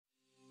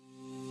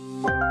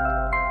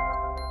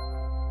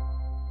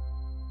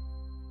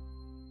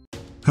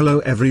Hello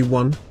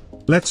everyone.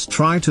 Let's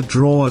try to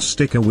draw a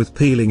sticker with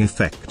peeling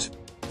effect.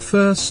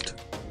 First,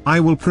 I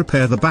will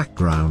prepare the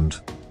background.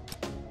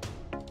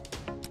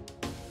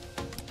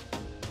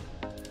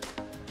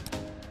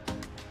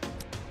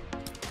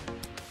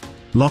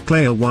 Lock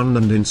layer 1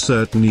 and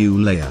insert new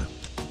layer.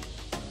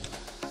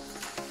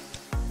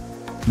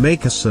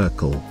 Make a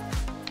circle.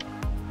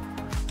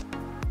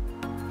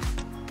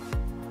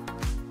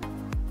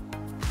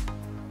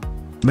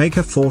 Make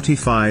a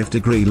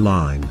 45-degree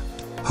line.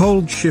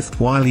 Hold Shift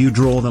while you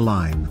draw the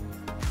line.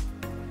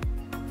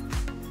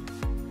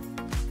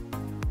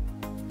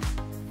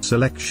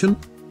 Selection.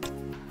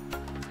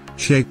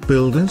 Shape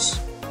Builders.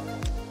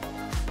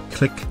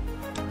 Click.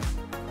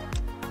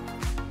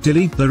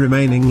 Delete the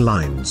remaining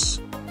lines.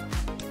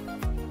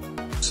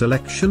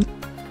 Selection.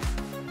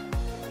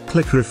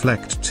 Click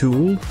Reflect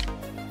tool.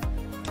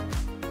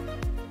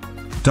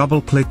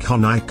 Double-click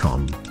on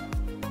icon.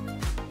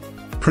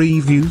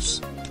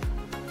 Previews.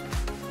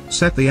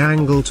 Set the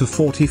angle to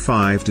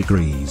 45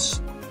 degrees.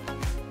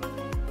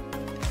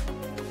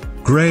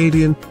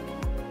 Gradient.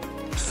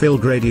 Fill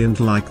gradient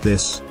like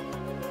this.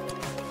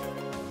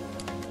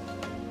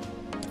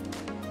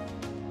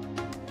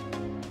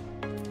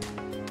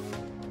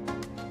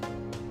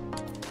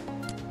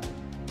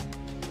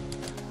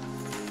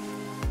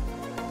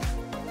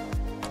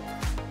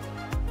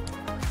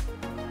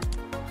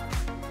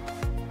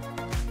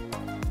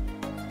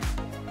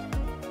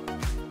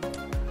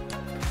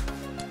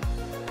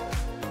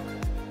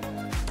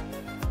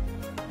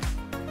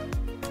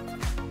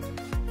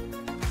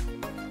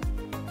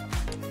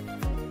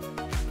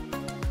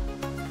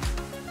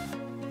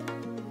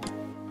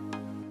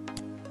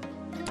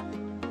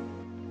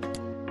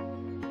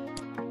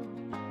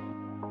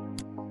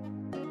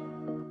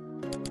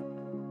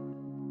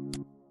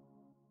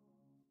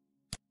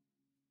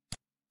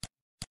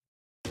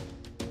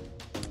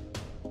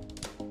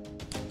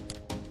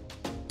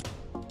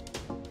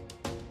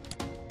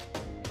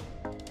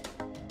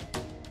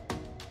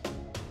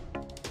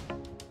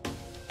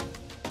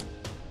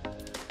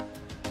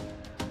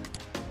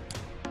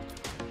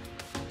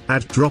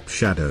 Add drop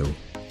shadow.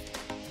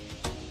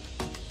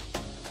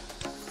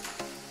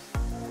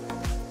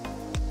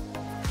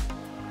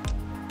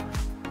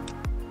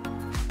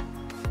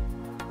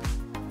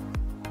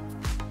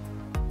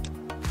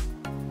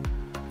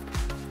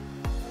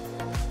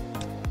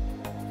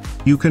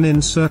 You can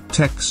insert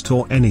text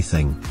or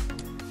anything.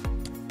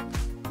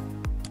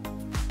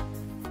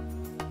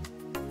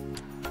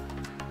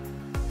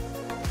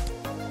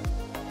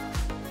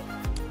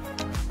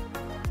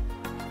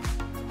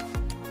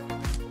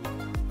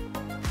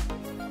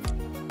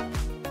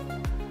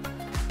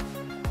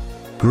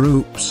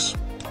 Groups.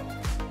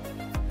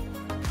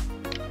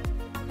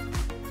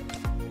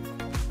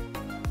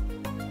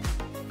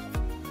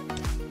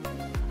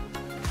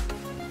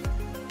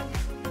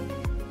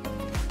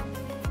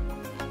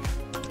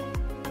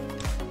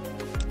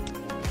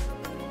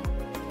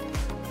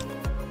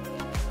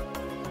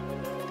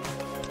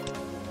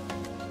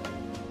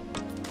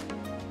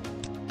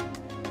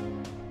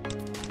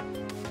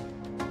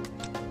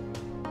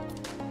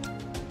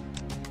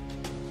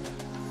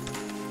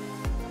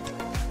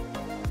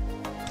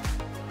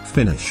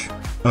 Finish.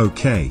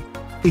 Okay.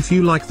 If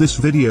you like this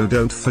video,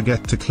 don't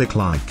forget to click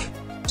like,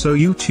 so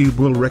YouTube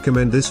will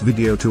recommend this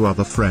video to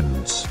other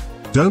friends.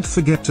 Don't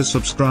forget to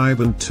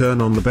subscribe and turn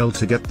on the bell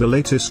to get the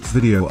latest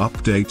video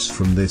updates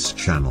from this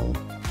channel.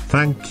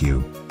 Thank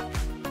you.